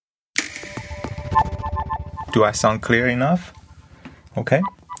Do I sound clear enough? Okay.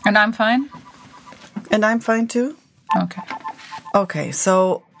 And I'm fine? And I'm fine too. Okay. Okay,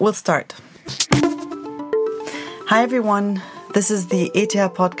 so we'll start. Hi everyone, this is the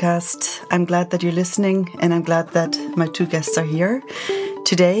ETH podcast. I'm glad that you're listening and I'm glad that my two guests are here.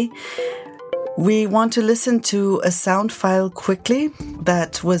 Today, we want to listen to a sound file quickly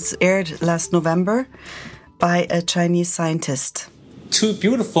that was aired last November by a Chinese scientist. Two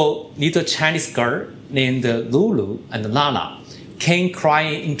beautiful little Chinese girls named Lulu and Lala came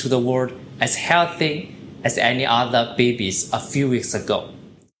crying into the world as healthy as any other babies a few weeks ago.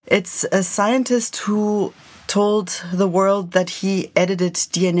 It's a scientist who told the world that he edited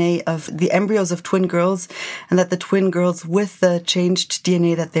DNA of the embryos of twin girls and that the twin girls with the changed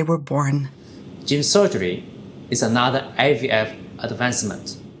DNA that they were born. Gene surgery is another IVF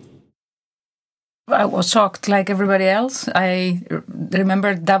advancement. I was shocked like everybody else. I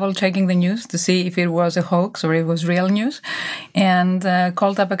remember double-checking the news to see if it was a hoax or it was real news, and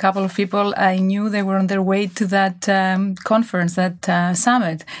called up a couple of people. I knew they were on their way to that conference, that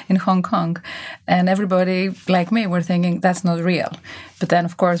summit in Hong Kong, and everybody like me were thinking that's not real. But then,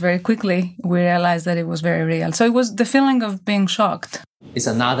 of course, very quickly we realized that it was very real. So it was the feeling of being shocked. It's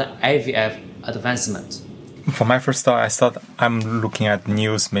another IVF advancement. For my first thought, I thought I'm looking at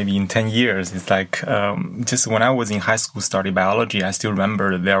news maybe in 10 years. It's like just when I was in high school studying biology, I still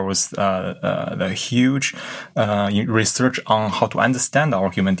remember there was the huge research on how to understand our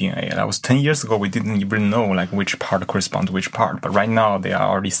human DNA. That was 10 years ago. We didn't even know like which part corresponds to which part. But right now, they are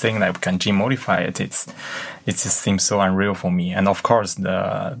already saying that we can gene modify it. It just seems so unreal for me. And of course,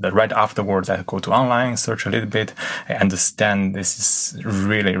 the right afterwards, I go to online, search a little bit. I understand this is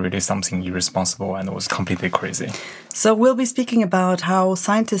really, really something irresponsible and it was completely crazy. So we'll be speaking about how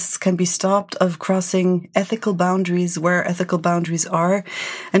scientists can be stopped of crossing ethical boundaries where ethical boundaries are,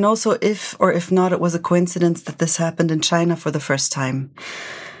 and also if or if not it was a coincidence that this happened in China for the first time.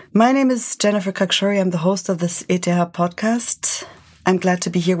 My name is Jennifer Kakshori. I'm the host of this ETH podcast. I'm glad to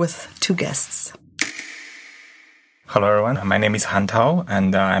be here with two guests. Hello, everyone. My name is Han Tao,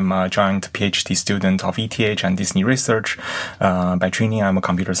 and I'm a joint PhD student of ETH and Disney Research. By training, I'm a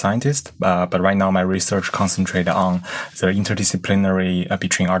computer scientist, but right now my research concentrates on the interdisciplinary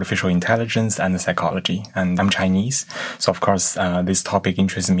between artificial intelligence and psychology. And I'm Chinese, so of course, this topic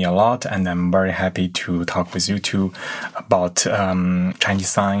interests me a lot, and I'm very happy to talk with you two about Chinese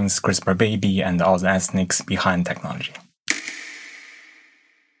science, CRISPR baby, and all the ethics behind technology.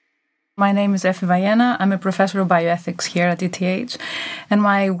 My name is Effie Vallena. I'm a professor of bioethics here at ETH, and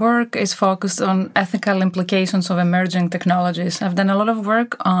my work is focused on ethical implications of emerging technologies. I've done a lot of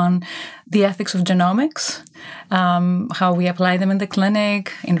work on the ethics of genomics, how we apply them in the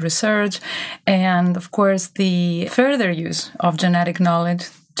clinic, in research, and of course the further use of genetic knowledge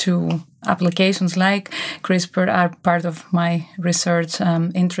to applications like CRISPR are part of my research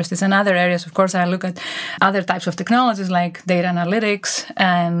interests. In other areas, of course, I look at other types of technologies like data analytics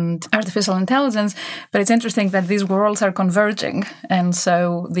and artificial intelligence, but it's interesting that these worlds are converging. And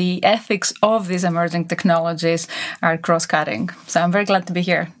so the ethics of these emerging technologies are cross-cutting. So I'm very glad to be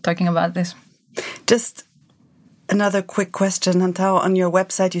here talking about this. Just another quick question, Hantao. On your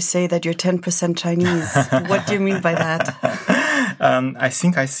website, you say that you're 10% Chinese. What do you mean by that? I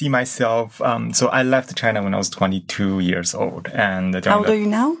think I see myself. So I left China when I was 22 years old. And how old are you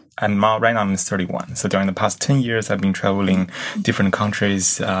now? Right now I'm 31. So during the past 10 years, I've been traveling different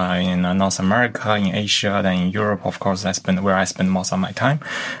countries in North America, in Asia, then in Europe, of course, where I spend most of my time.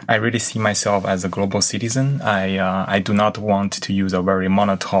 I really see myself as a global citizen. I do not want to use a very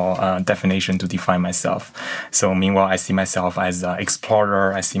monotone definition to define myself. So meanwhile, I see myself as an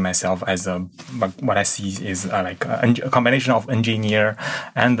explorer. I see myself as what I see is like a combination of engineer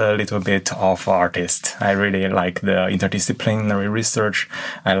and a little bit of artist. I really like the interdisciplinary research.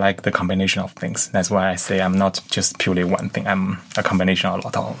 I like the combination of things. That's why I say I'm not just purely one thing. I'm a combination of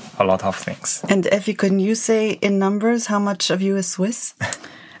a lot of things. And Effie, can you say in numbers how much of you is Swiss?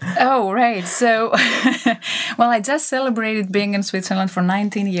 Oh, right. So, well, I just celebrated being in Switzerland for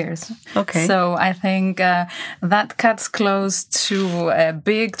 19 years. Okay. So I think that cuts close to a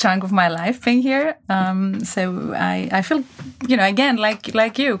big chunk of my life being here. So I feel, again,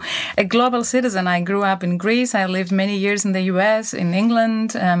 like you, a global citizen. I grew up in Greece. I lived many years in the US, in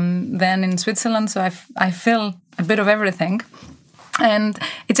England, then in Switzerland. So I feel a bit of everything. And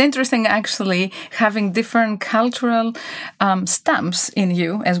it's interesting, actually, having different cultural stamps in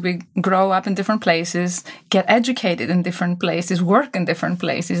you as we grow up in different places, get educated in different places, work in different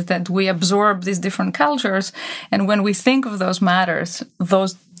places, that we absorb these different cultures. And when we think of those matters,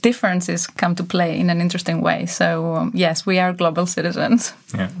 those differences come to play in an interesting way. So yes, we are global citizens.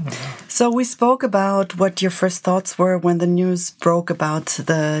 Yeah. So we spoke about what your first thoughts were when the news broke about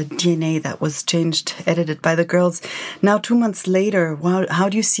the DNA that was changed, edited by the girls. Now, 2 months later, how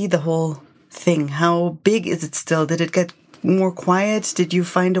do you see the whole thing? How big is it still? Did it get more quiet? Did you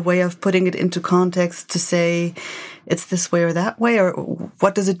find a way of putting it into context to say it's this way or that way? Or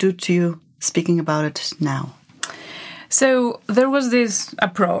what does it do to you speaking about it now? So there was this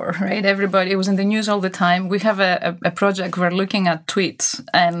uproar, right? Everybody, it was in the news all the time. We have a project, we're looking at tweets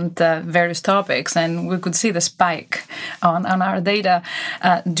and various topics, and we could see the spike on our data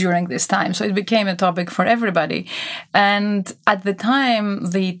during this time. So it became a topic for everybody. And at the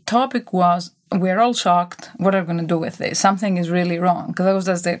time, the topic was, we're all shocked. What are we going to do with this? Something is really wrong. Because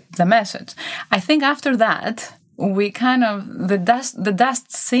that was the message. I think after that, we kind of, the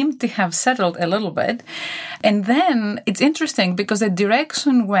dust seemed to have settled a little bit. And then it's interesting because the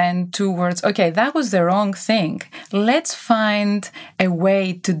direction went towards, okay, that was the wrong thing. Let's find a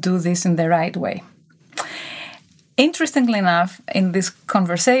way to do this in the right way. Interestingly enough, in this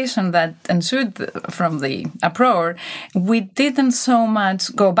conversation that ensued from the uproar, we didn't so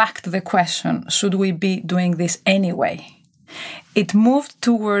much go back to the question, should we be doing this anyway? It moved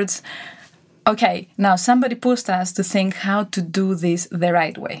towards, okay, now somebody pushed us to think how to do this the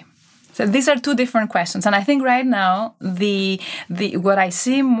right way. So these are two different questions. And I think right now, what I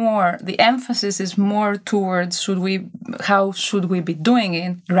see more, the emphasis is more towards how should we be doing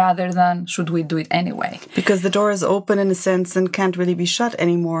it rather than should we do it anyway? Because the door is open in a sense and can't really be shut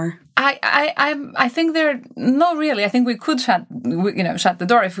anymore. I think not really. I think we could shut the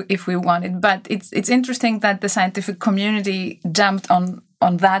door if we wanted. But it's interesting that the scientific community jumped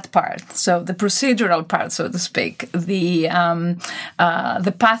on that part, so the procedural part, so to speak, the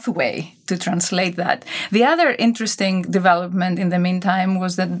pathway to translate that. The other interesting development in the meantime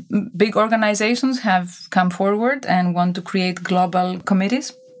was that big organizations have come forward and want to create global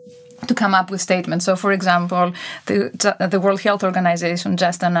committees to come up with statements. So, for example, the World Health Organization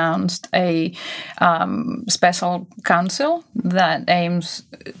just announced a special council that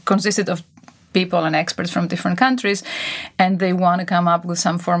consisted of people and experts from different countries, and they want to come up with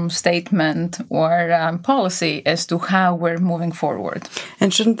some form of statement or policy as to how we're moving forward.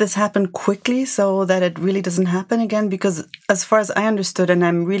 And shouldn't this happen quickly so that it really doesn't happen again? Because as far as I understood, and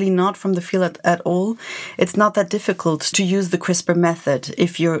I'm really not from the field at all, it's not that difficult to use the CRISPR method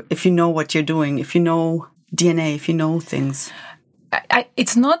if you know what you're doing, if you know DNA, if you know things.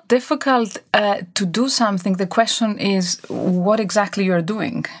 It's not difficult to do something. The question is what exactly you're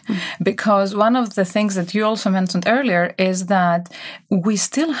doing. Because one of the things that you also mentioned earlier is that we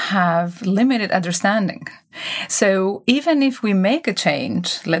still have limited understanding. So even if we make a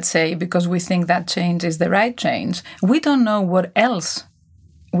change, let's say, because we think that change is the right change, we don't know what else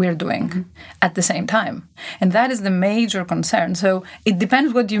we're doing at the same time. And that is the major concern. So it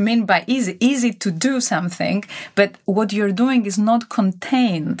depends what you mean by easy. Easy to do something, but what you're doing is not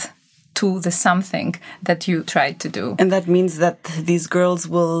contained to the something that you tried to do. And that means that these girls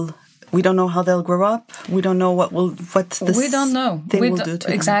we don't know how they'll grow up. We don't know what this we don't know. Thing will do to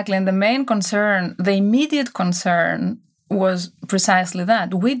them. Exactly. And the main concern, the immediate concern was precisely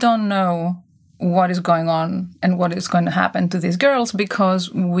that. We don't know what is going on and what is going to happen to these girls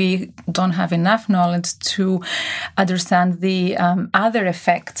because we don't have enough knowledge to understand the other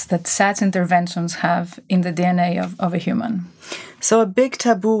effects that such interventions have in the DNA of a human. So a big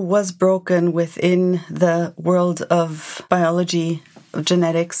taboo was broken within the world of biology, of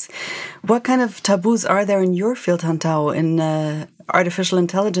genetics. What kind of taboos are there in your field, Hantao, in artificial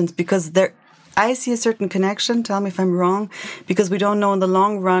intelligence? Because I see a certain connection, tell me if I'm wrong, because we don't know in the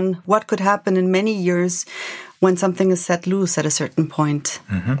long run what could happen in many years when something is set loose at a certain point.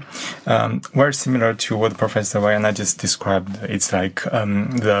 Very similar to what Professor Vaiana just described. It's like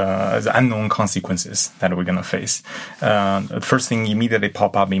the unknown consequences that we're going to face. The first thing immediately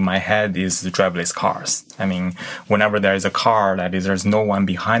pop up in my head is the driverless cars. I mean, whenever there is a car, that is, there's no one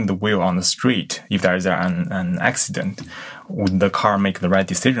behind the wheel on the street. If there is an accident, would the car make the right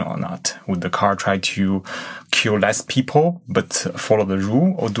decision or not? Would the car try to kill less people but follow the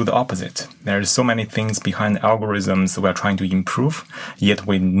rule or do the opposite? There are so many things behind algorithms we're trying to improve, yet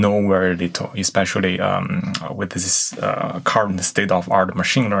we know very little, especially with this current state-of-art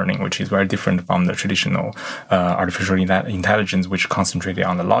machine learning, which is very different from the traditional artificial intelligence, which concentrated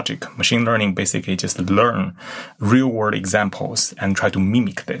on the logic. Machine learning basically just learn real-world examples and try to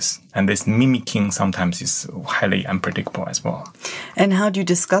mimic this. And this mimicking sometimes is highly unpredictable as as well. And how do you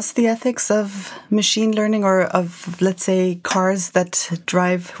discuss the ethics of machine learning or of, let's say, cars that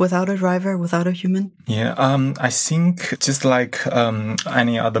drive without a driver, without a human? Yeah, I think just like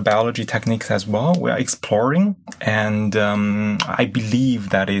any other biology techniques as well, we are exploring. And I believe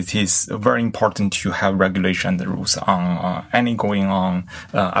that it is very important to have regulation and rules on any going on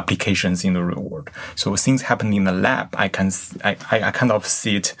applications in the real world. So things happen in the lab, I kind of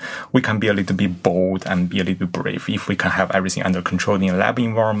see it. We can be a little bit bold and be a little bit brave if we can have everything under control in a lab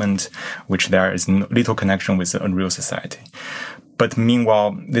environment, which there is little connection with a real society. But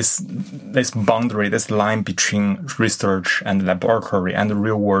meanwhile, this boundary, this line between research and laboratory and the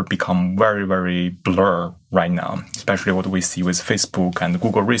real world become very, very blurred right now, especially what we see with Facebook and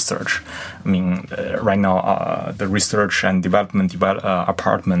Google research. I mean, right now, the research and development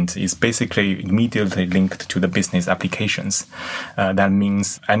apartment is basically immediately linked to the business applications. That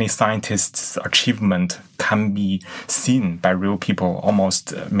means any scientist's achievement can be seen by real people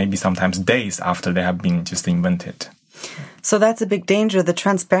almost maybe sometimes days after they have been just invented. So that's a big danger, the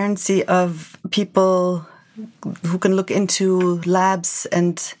transparency of people who can look into labs.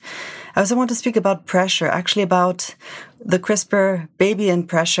 And I also want to speak about pressure, actually about the CRISPR Babian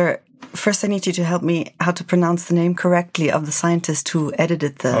pressure. First, I need you to help me how to pronounce the name correctly of the scientist who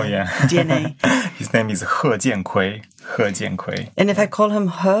edited the DNA. His name is He Jiankui. He Jiankui. And if I call him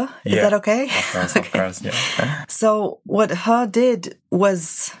He, is that okay? Of course, yeah. So what He did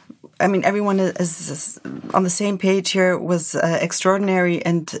was, I mean, everyone is on the same page here, was extraordinary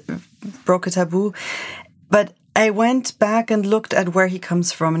and broke a taboo. But I went back and looked at where he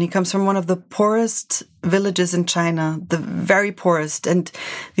comes from. And he comes from one of the poorest villages in China, the very poorest. And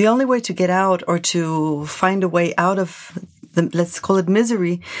the only way to get out or to find a way out of the, let's call it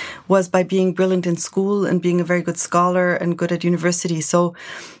misery, was by being brilliant in school and being a very good scholar and good at university. So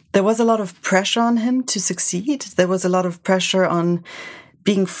there was a lot of pressure on him to succeed. There was a lot of pressure on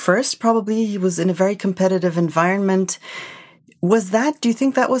being first, probably. He was in a very competitive environment. Do you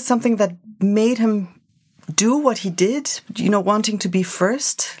think that was something that made him do what he did? You know, wanting to be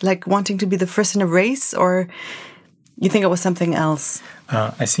first, like wanting to be the first in a race, or you think it was something else?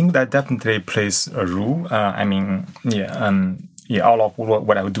 I think that definitely plays a role. All of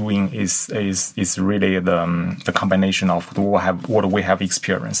what I'm doing is really the combination of what we have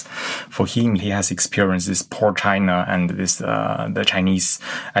experienced. For him, he has experienced this poor China and this the Chinese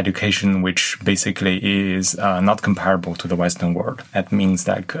education, which basically is not comparable to the Western world. That means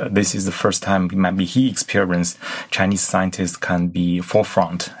that this is the first time maybe he experienced Chinese scientists can be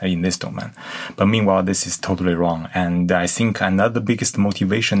forefront in this domain. But meanwhile, this is totally wrong. And I think another biggest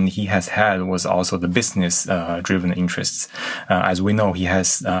motivation he has had was also the business driven interests. As we know, he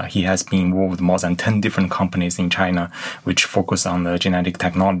has been involved with more than 10 different companies in China, which focus on the genetic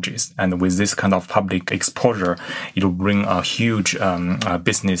technologies. And with this kind of public exposure, it will bring a huge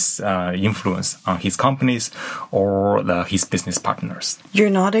business influence on his companies or his business partners.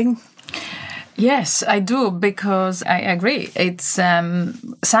 You're nodding? Yes, I do, because I agree. It's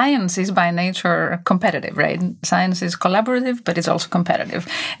science is by nature competitive, right? Science is collaborative, but it's also competitive.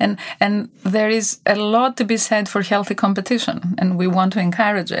 And there is a lot to be said for healthy competition, and we want to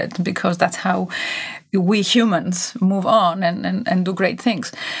encourage it because that's how we humans move on and do great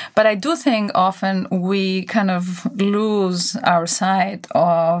things. But I do think often we kind of lose our sight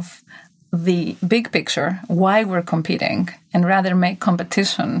of the big picture, why we're competing, and rather make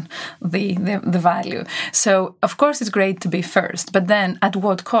competition the value. So, of course, it's great to be first, but then at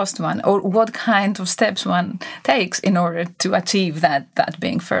what cost one, or what kind of steps one takes in order to achieve that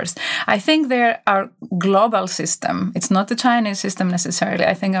being first. I think there are global system. It's not the Chinese system necessarily.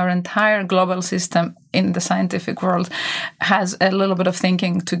 I think our entire global system in the scientific world has a little bit of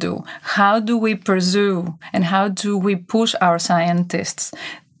thinking to do. How do we pursue and how do we push our scientists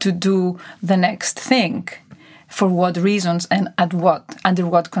to do the next thing? For what reasons and under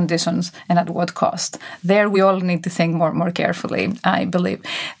what conditions and at what cost? There we all need to think more carefully, I believe.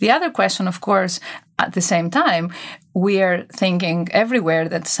 The other question, of course, at the same time, we are thinking everywhere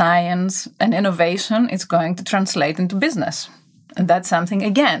that science and innovation is going to translate into business. And that's something,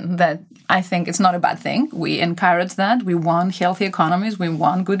 again, that I think it's not a bad thing. We encourage that. We want healthy economies. We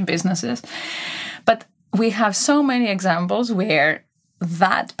want good businesses. But we have so many examples where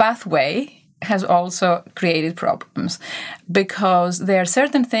that pathway has also created problems, because there are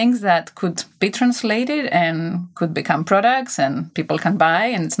certain things that could be translated and could become products and people can buy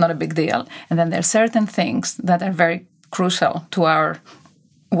and it's not a big deal. And then there are certain things that are very crucial to our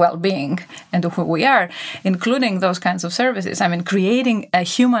well-being and to who we are, including those kinds of services. I mean, creating a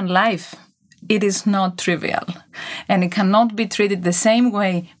human life it is not trivial, and it cannot be treated the same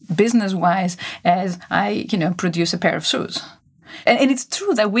way business-wise as I, produce a pair of shoes. And it's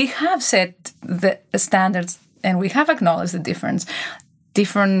true that we have set the standards and we have acknowledged the difference.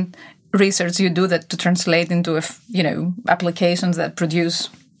 Different research you do that to translate into, applications that produce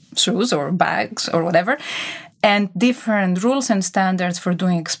shoes or bags or whatever, and different rules and standards for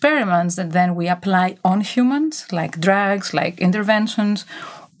doing experiments that then we apply on humans, like drugs, like interventions,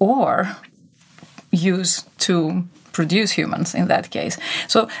 or use to produce humans in that case.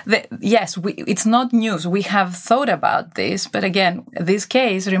 So it's not news. We have thought about this, but again, this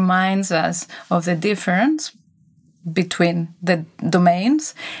case reminds us of the difference between the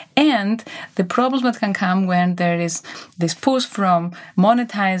domains and the problems that can come when there is this push from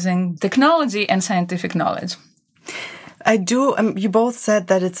monetizing technology and scientific knowledge. I do. You both said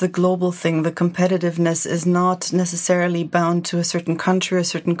that it's a global thing. The competitiveness is not necessarily bound to a certain country, a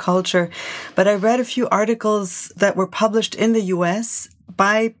certain culture. But I read a few articles that were published in the US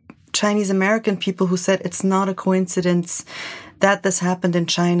by Chinese American people who said it's not a coincidence that this happened in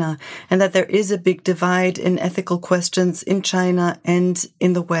China and that there is a big divide in ethical questions in China and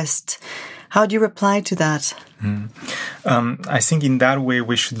in the West. How do you reply to that? I think in that way,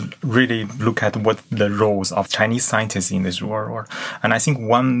 we should really look at what the roles of Chinese scientists in this world. And I think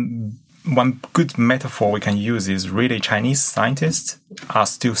one good metaphor we can use is really Chinese scientists are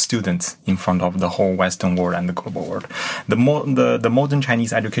still students in front of the whole Western world and the global world. The modern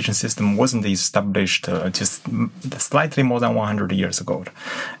Chinese education system wasn't established just slightly more than 100 years ago.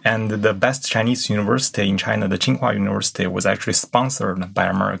 And the best Chinese university in China, the Tsinghua University, was actually sponsored by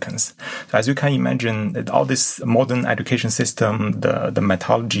Americans. So as you can imagine, all this modern education system, the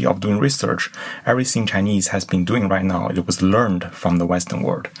methodology of doing research, everything Chinese has been doing right now, it was learned from the Western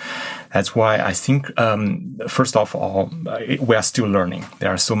world. That's why I think, first of all, we are still learning. There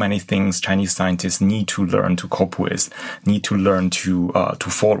are so many things Chinese scientists need to learn to cope with, need to learn to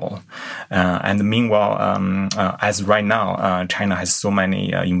follow. And meanwhile, as right now, China has so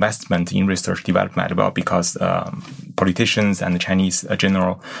many investment in research development, well, because politicians and the Chinese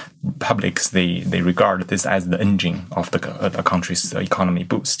general publics, they regard this as the engine of the country's economy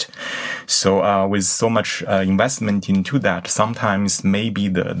boost. So with so much investment into that, sometimes maybe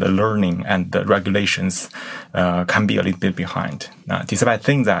the learning and the regulations can be a little bit behind. Despite I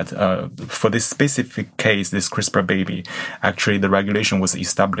think that for this specific case, this CRISPR baby, actually the regulation was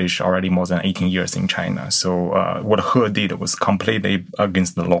established already more than 18 years in China. So what He did was completely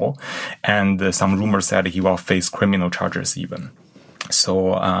against the law, and some rumors said he will face criminal charges even.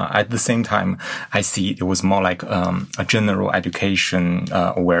 So at the same time, I see it was more like a general education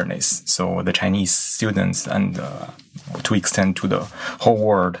awareness. So the Chinese students and to extend to the whole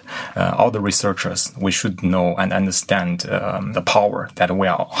world, all the researchers, we should know and understand the power that we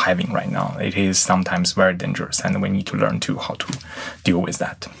are having right now. It is sometimes very dangerous, and we need to learn how to deal with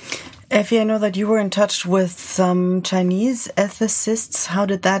that. Effie, I know that you were in touch with some Chinese ethicists. How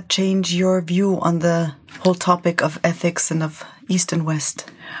did that change your view on the whole topic of ethics and of East and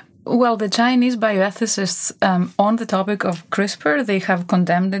West? Well, the Chinese bioethicists on the topic of CRISPR, they have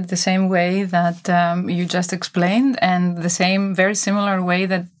condemned it the same way that you just explained, and the same very similar way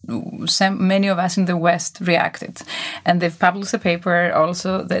that many of us in the West reacted. And they've published a paper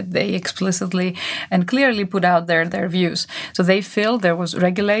also that they explicitly and clearly put out their views. So they feel there was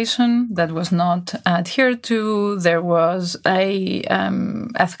regulation that was not adhered to, there was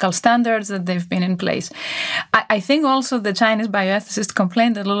ethical standards that they've been in place. I think also the Chinese bioethicists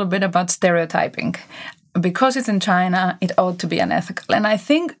complained a little bit about stereotyping. Because it's in China, it ought to be unethical. And I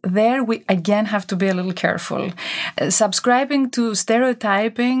think there we again have to be a little careful. Subscribing to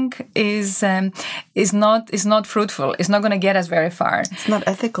stereotyping is not fruitful. It's not going to get us very far. It's not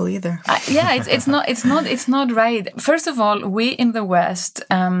ethical either. It's not right. First of all, we in the West,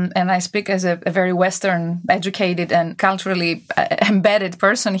 and I speak as a very Western educated and culturally embedded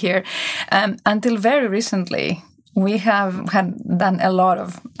person here, until very recently, we have had done a lot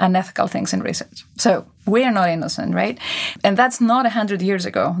of unethical things in research. So we are not innocent, right? And that's not 100 years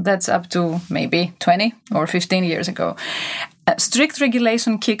ago. That's up to maybe 20 or 15 years ago. Strict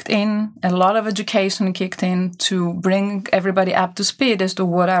regulation kicked in, a lot of education kicked in to bring everybody up to speed as to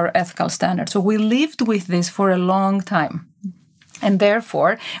what are ethical standards. So we lived with this for a long time. And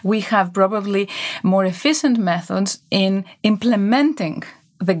therefore, we have probably more efficient methods in implementing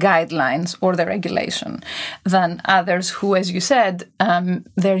the guidelines or the regulation than others who, as you said,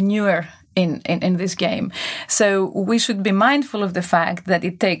 they're newer in this game. So we should be mindful of the fact that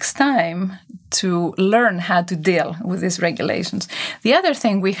it takes time to learn how to deal with these regulations. The other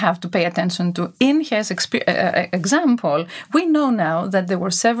thing we have to pay attention to, in his example, we know now that there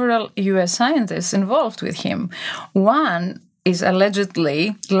were several US scientists involved with him. One is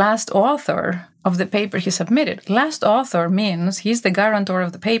allegedly last author of the paper he submitted. Last author means he's the guarantor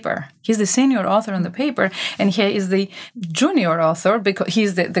of the paper. He's the senior author on the paper, and he is the junior author because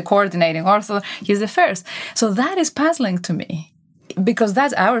he's the coordinating author. He's the first. So that is puzzling to me, because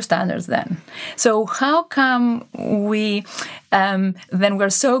that's our standards then. So how come we then we're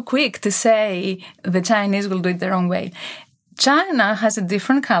so quick to say the Chinese will do it their own way? China has a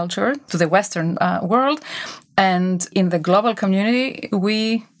different culture to the Western world, and in the global community,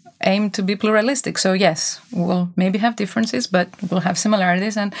 we aim to be pluralistic. So yes, we'll maybe have differences, but we'll have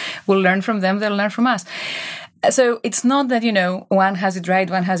similarities, and we'll learn from them, they'll learn from us. So it's not that, one has it right,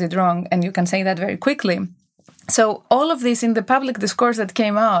 one has it wrong, and you can say that very quickly. So all of this in the public discourse that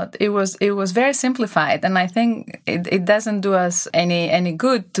came out, it was very simplified, and I think it doesn't do us any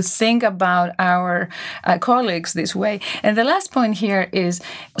good to think about our colleagues this way. And the last point here is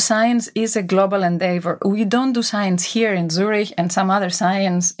science is a global endeavor. We don't do science here in Zurich and some other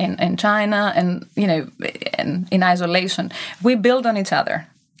science in China and in isolation. We build on each other.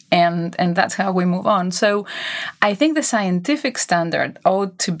 And that's how we move on. So I think the scientific standard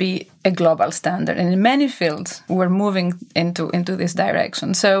ought to be a global standard. And in many fields, we're moving into this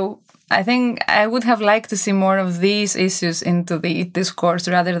direction. So I think I would have liked to see more of these issues into the discourse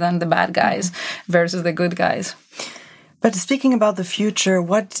rather than the bad guys versus the good guys. But speaking about the future,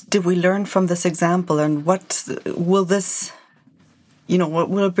 what did we learn from this example? And what will this, what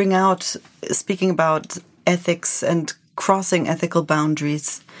will it bring out, speaking about ethics and crossing ethical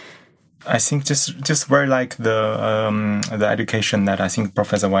boundaries? I think just very like the education that I think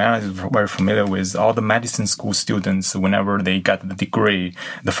Professor Vaiana is very familiar with. All the medicine school students, whenever they get the degree,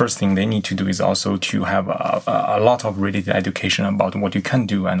 the first thing they need to do is also to have a lot of related education about what you can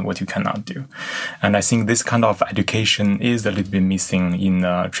do and what you cannot do. And I think this kind of education is a little bit missing in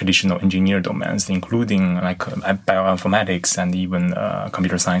traditional engineer domains, including like bioinformatics and even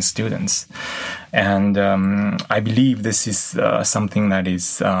computer science students. And I believe this is something that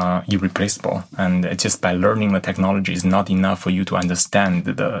is irreplaceable. And just by learning the technology is not enough for you to understand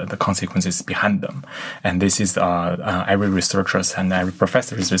the consequences behind them. And this is every researcher's and every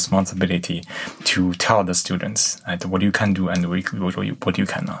professor's responsibility to tell the students what you can do and what you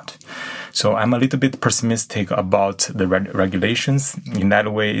cannot. So I'm a little bit pessimistic about the regulations. In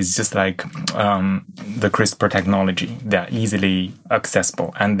that way, it's just like the CRISPR technology. They are easily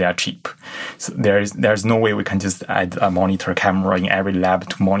accessible and they are cheap. So there's no way we can just add a monitor camera in every lab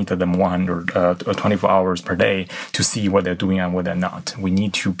to monitor them 24 hours per day to see what they're doing and what they're not. We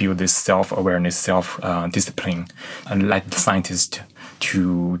need to build this self-awareness, self-discipline, and let the scientists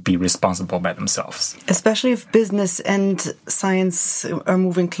to be responsible by themselves. Especially if business and science are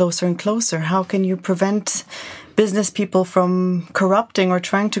moving closer and closer, how can you prevent business people from corrupting or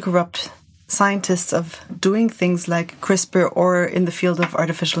trying to corrupt scientists of doing things like CRISPR or in the field of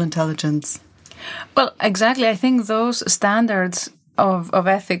artificial intelligence? Well, exactly. I think those standards of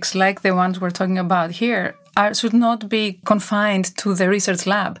ethics, like the ones we're talking about here, should not be confined to the research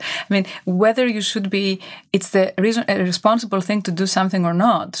lab. I mean, whether it's the responsible thing to do something or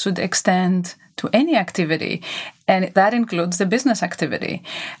not, should extend to any activity, and that includes the business activity.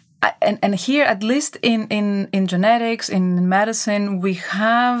 And here, at least in genetics, in medicine, we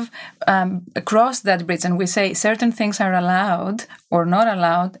have crossed that bridge, and we say certain things are allowed or not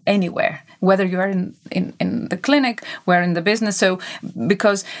allowed anywhere, whether you are in the clinic, we're in the business. So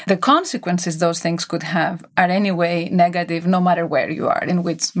because the consequences those things could have are anyway negative, no matter where you are, in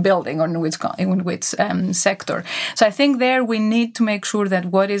which building or in which sector. So I think there we need to make sure that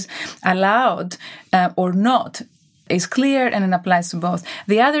what is allowed or not is clear and it applies to both.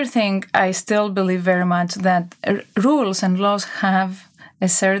 The other thing, I still believe very much that rules and laws have a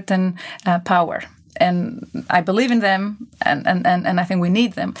certain power. And I believe in them, and I think we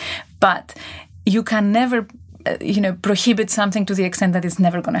need them. But you can never, prohibit something to the extent that it's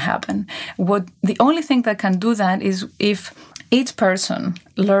never going to happen. The only thing that can do that is if each person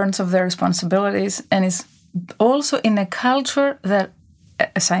learns of their responsibilities and is also in a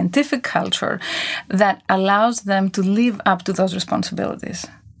scientific culture that allows them to live up to those responsibilities.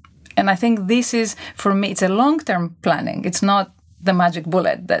 And I think this is, for me, it's a long-term planning. It's not the magic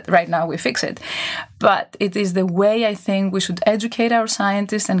bullet that right now we fix it. But it is the way I think we should educate our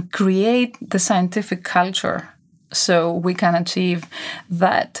scientists and create the scientific culture so we can achieve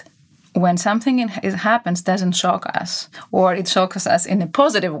that when something happens doesn't shock us, or it shocks us in a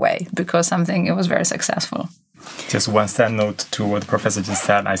positive way because it was very successful. Just one side note to what the professor just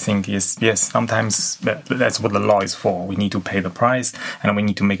said, I think is, yes, sometimes that's what the law is for. We need to pay the price, and we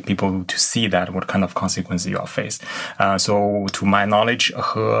need to make people to see that what kind of consequences you are faced. So to my knowledge,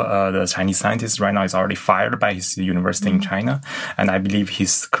 He, the Chinese scientist right now, is already fired by his university in China. And I believe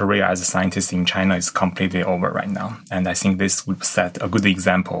his career as a scientist in China is completely over right now. And I think this would set a good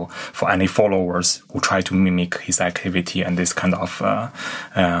example for any followers who try to mimic his activity and this kind of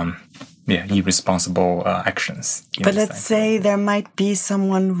irresponsible actions. But let's say there might be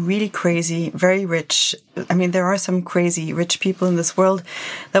someone really crazy, very rich. I mean, there are some crazy rich people in this world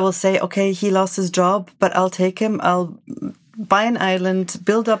that will say, okay, he lost his job, but I'll take him. I'll buy an island,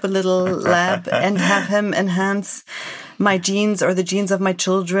 build up a little lab and have him enhance my genes or the genes of my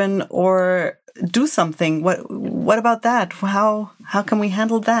children or do something. What about that? How can we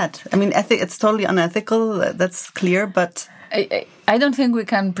handle that? I mean, it's totally unethical. That's clear, but I don't think we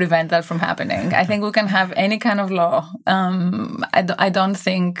can prevent that from happening. I think we can have any kind of law. I don't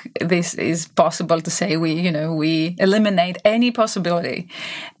think this is possible to say we eliminate any possibility.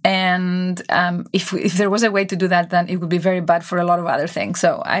 And if there was a way to do that, then it would be very bad for a lot of other things.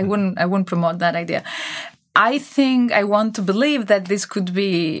 So I wouldn't promote that idea. I think I want to believe that this could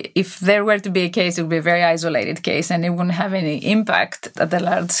be, if there were to be a case, it would be a very isolated case and it wouldn't have any impact at the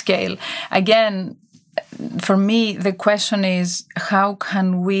large scale. Again, for me, the question is, how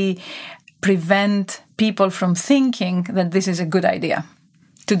can we prevent people from thinking that this is a good idea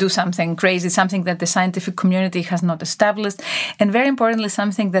to do something crazy, something that the scientific community has not established, and very importantly,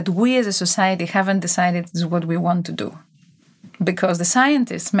 something that we as a society haven't decided is what we want to do. Because the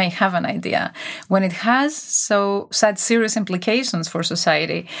scientists may have an idea. When it has such serious implications for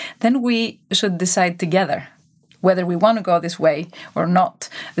society, then we should decide together whether we want to go this way or not.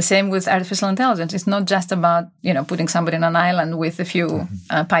 The same with artificial intelligence. It's not just about, putting somebody on an island with a few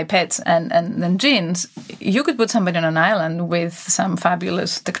pipettes and genes. You could put somebody on an island with some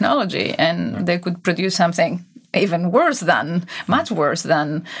fabulous technology and they could produce something even much worse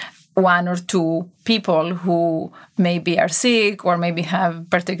than one or two people who maybe are sick or maybe have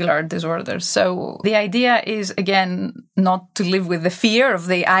particular disorders. So the idea is, again, not to live with the fear of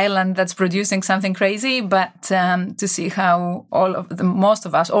the island that's producing something crazy, but to see how all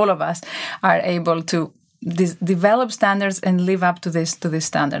of us are able to develop standards and live up to these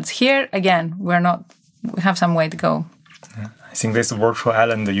standards. Here, again, we have some way to go. I think this virtual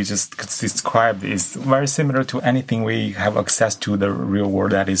island that you just described is very similar to anything we have access to the real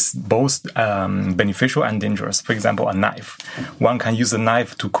world that is both beneficial and dangerous. For example, a knife. One can use a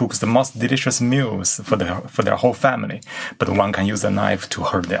knife to cook the most delicious meals for their whole family, but one can use a knife to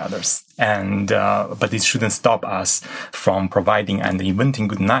hurt the others. And but it shouldn't stop us from providing and inventing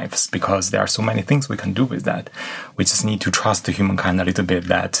good knives, because there are so many things we can do with that. We just need to trust the humankind a little bit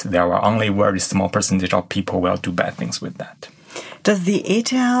that there are only a very small percentage of people will do bad things with that. Does the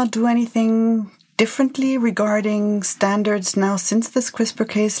ETH do anything differently regarding standards now since this CRISPR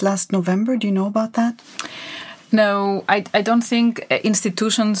case last November? Do you know about that? No, I don't think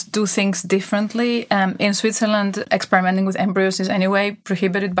institutions do things differently. In Switzerland, experimenting with embryos is anyway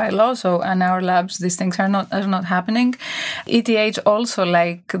prohibited by law. So in our labs, these things are not happening. ETH also,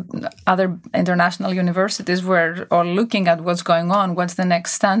 like other international universities, we're all looking at what's going on, what's the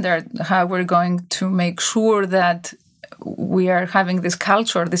next standard, how we're going to make sure that we are having this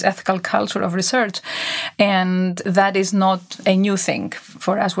ethical culture of research. And that is not a new thing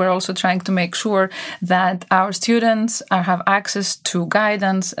for us. We're also trying to make sure that our students have access to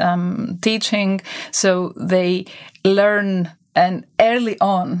guidance, teaching, so they learn and early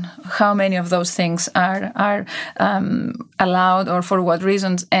on how many of those things are allowed or for what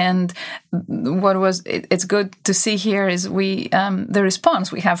reasons. And it's good to see here is the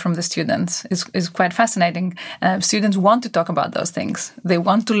response we have from the students is quite fascinating. Students want to talk about those things. They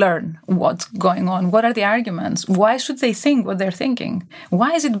want to learn what's going on. What are the arguments? Why should they think what they're thinking?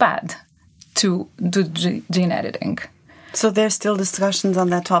 Why is it bad to do gene editing? So there's still discussions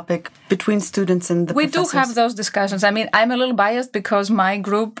on that topic between students and the professors? We do have those discussions. I mean, I'm a little biased because my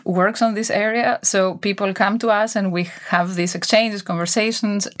group works on this area. So people come to us and we have these exchanges,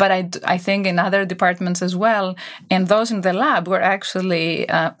 conversations. But I think in other departments as well, and those in the lab who are actually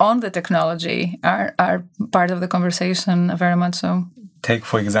on the technology are part of the conversation very much so. Take,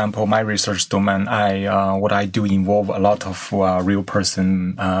 for example, my research domain. What I do involve a lot of real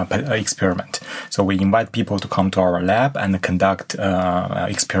person experiment. So we invite people to come to our lab and conduct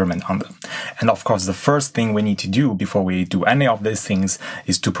experiment on them. And of course, the first thing we need to do before we do any of these things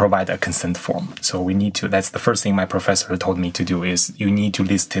is to provide a consent form. So that's the first thing my professor told me to do is you need to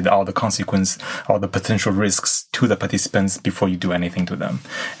list all the consequence, all the potential risks to the participants before you do anything to them.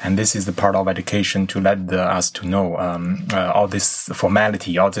 And this is the part of education to let us to know all this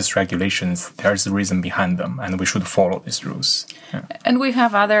formality, all these regulations, there's a reason behind them, and we should follow these rules. Yeah. And we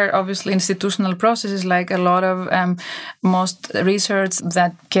have other, obviously, institutional processes, like a lot of most research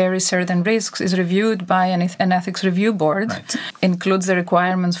that carries certain risks is reviewed by an ethics review board, right. Includes the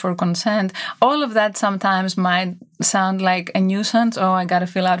requirements for consent. All of that sometimes might sound like a nuisance. Oh, I got to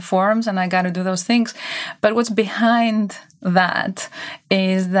fill out forms and I got to do those things. But what's behind that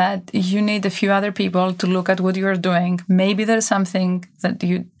is that you need a few other people to look at what you're doing. Maybe there's something that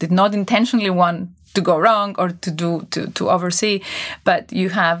you did not intentionally want to go wrong or to oversee, but you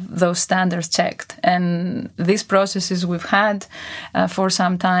have those standards checked. And these processes we've had for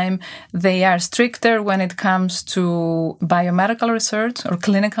some time, they are stricter when it comes to biomedical research or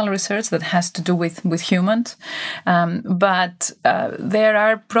clinical research that has to do with humans. But there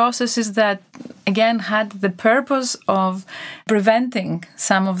are processes that, again, had the purpose of preventing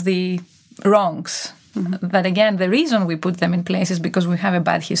some of the wrongs. Mm-hmm. But again, the reason we put them in place is because we have a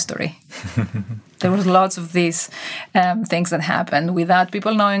bad history. There was lots of these things that happened without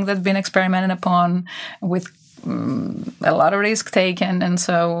people knowing that been experimented upon, with a lot of risk taken. And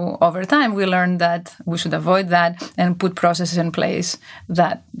so over time, we learned that we should avoid that and put processes in place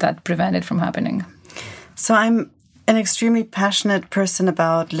that prevent it from happening. So I'm an extremely passionate person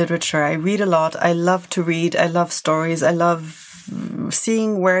about literature. I read a lot. I love to read. I love stories. I love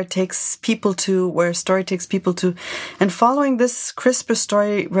seeing where it takes people to, where a story takes people to. And following this CRISPR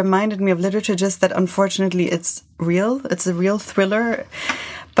story reminded me of literature, just that unfortunately it's real. It's a real thriller.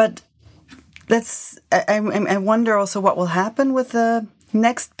 But I wonder also what will happen with the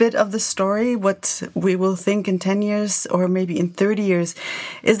next bit of the story, what we will think in 10 years or maybe in 30 years.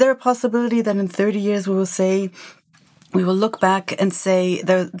 Is there a possibility that in 30 years we will look back and say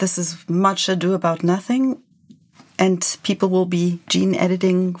this is much ado about nothing? And people will be gene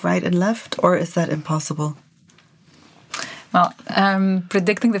editing right and left, or is that impossible? Well,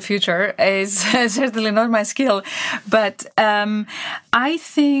 predicting the future is certainly not my skill, but I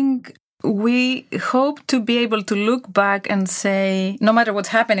think we hope to be able to look back and say, no matter what's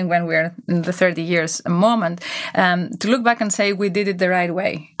happening when we're in the 30 years moment, to look back and say we did it the right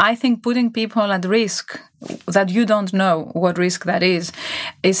way. I think putting people at risk that you don't know what risk that is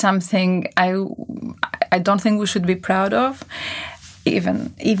something I don't think we should be proud of,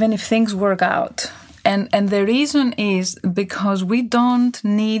 even if things work out. And the reason is because we don't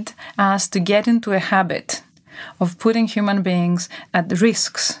need us to get into a habit of putting human beings at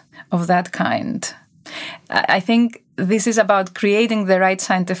risks of that kind. I think this is about creating the right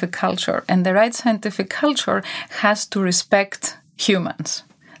scientific culture, and the right scientific culture has to respect humans.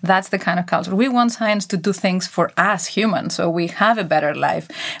 That's the kind of culture. We want science to do things for us humans, so we have a better life.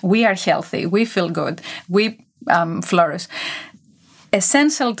 We are healthy. We feel good. We flourish.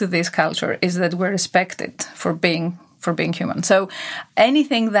 Essential to this culture is that we're respected for being human. So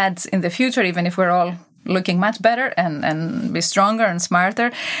anything that's in the future, even if we're all looking much better and be stronger and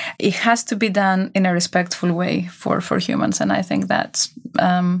smarter, it has to be done in a respectful way for humans. And I think that's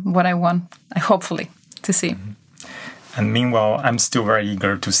what I want, hopefully, to see. Mm-hmm. And meanwhile, I'm still very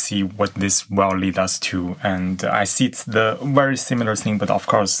eager to see what this will lead us to. And I see it's the very similar thing, but of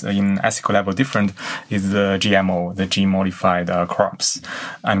course, in ethical level different, is the GMO, the gene-modified crops.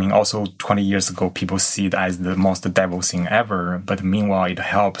 I mean, also 20 years ago, people see it as the most devil thing ever. But meanwhile, it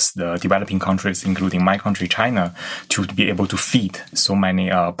helps the developing countries, including my country, China, to be able to feed so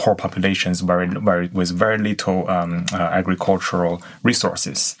many poor populations with very little agricultural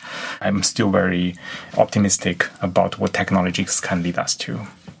resources. I'm still very optimistic about what technologies can lead us to.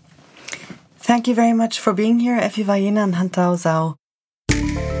 Thank you very much for being here, Effi Vallena and Hantao Zhao.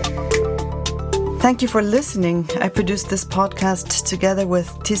 Thank you for listening. I produced this podcast together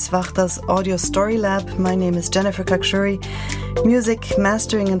with Tis Wachter's Audio Story Lab. My name is Jennifer Kakshuri. Music,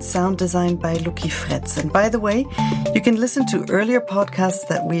 mastering and sound design by Luki Fretz. And by the way, you can listen to earlier podcasts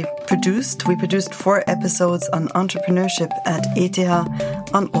that we produced. We produced 4 episodes on entrepreneurship at ETH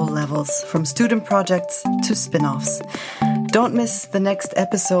on all levels, from student projects to spin-offs. Don't miss the next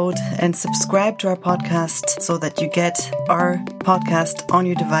episode and subscribe to our podcast so that you get our podcast on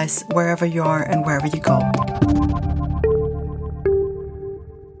your device wherever you are and wherever you go.